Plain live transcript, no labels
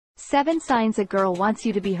7 signs a girl wants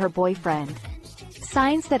you to be her boyfriend.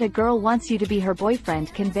 Signs that a girl wants you to be her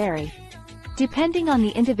boyfriend can vary, depending on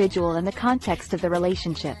the individual and the context of the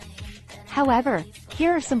relationship. However,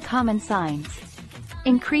 here are some common signs.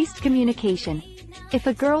 Increased communication. If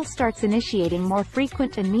a girl starts initiating more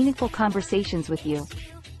frequent and meaningful conversations with you,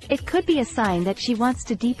 it could be a sign that she wants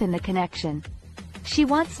to deepen the connection. She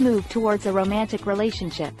wants to move towards a romantic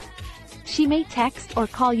relationship. She may text or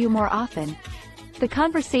call you more often. The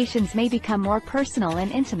conversations may become more personal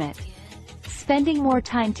and intimate. Spending more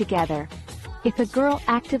time together. If a girl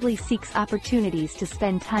actively seeks opportunities to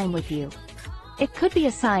spend time with you, it could be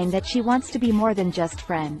a sign that she wants to be more than just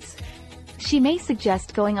friends. She may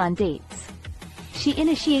suggest going on dates. She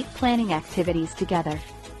initiate planning activities together.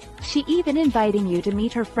 She even inviting you to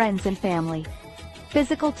meet her friends and family.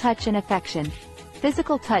 Physical touch and affection.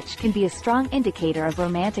 Physical touch can be a strong indicator of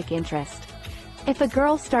romantic interest. If a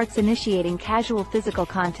girl starts initiating casual physical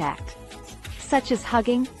contact, such as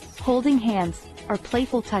hugging, holding hands, or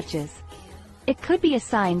playful touches, it could be a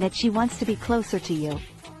sign that she wants to be closer to you.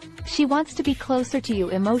 She wants to be closer to you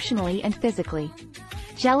emotionally and physically.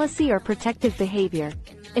 Jealousy or protective behavior.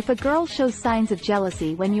 If a girl shows signs of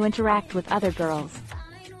jealousy when you interact with other girls,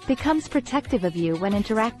 becomes protective of you when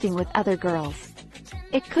interacting with other girls,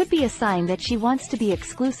 it could be a sign that she wants to be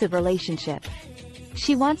exclusive relationship.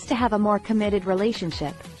 She wants to have a more committed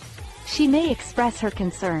relationship. She may express her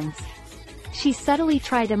concerns. She subtly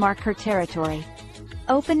try to mark her territory.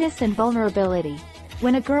 Openness and vulnerability.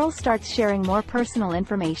 When a girl starts sharing more personal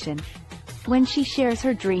information, when she shares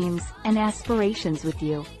her dreams and aspirations with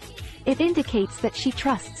you, it indicates that she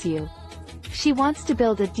trusts you. She wants to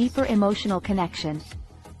build a deeper emotional connection.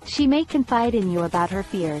 She may confide in you about her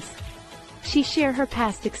fears. She shares her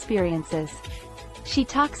past experiences. She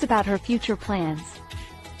talks about her future plans.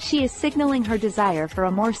 She is signaling her desire for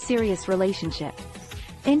a more serious relationship.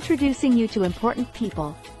 Introducing you to important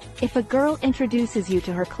people. If a girl introduces you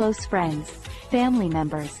to her close friends, family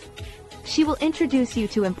members, she will introduce you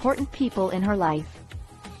to important people in her life.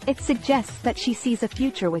 It suggests that she sees a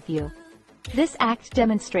future with you. This act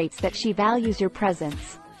demonstrates that she values your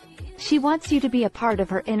presence. She wants you to be a part of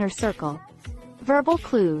her inner circle. Verbal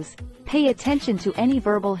clues. Pay attention to any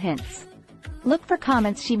verbal hints. Look for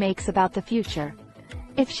comments she makes about the future.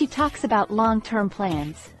 If she talks about long-term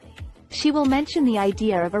plans, she will mention the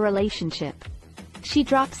idea of a relationship. She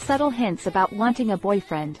drops subtle hints about wanting a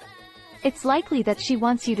boyfriend. It's likely that she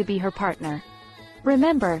wants you to be her partner.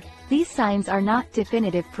 Remember, these signs are not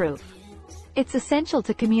definitive proof. It's essential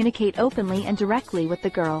to communicate openly and directly with the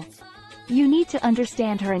girl. You need to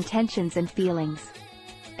understand her intentions and feelings.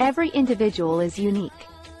 Every individual is unique.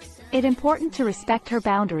 It's important to respect her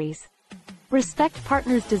boundaries. Respect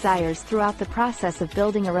partner's desires throughout the process of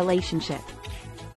building a relationship.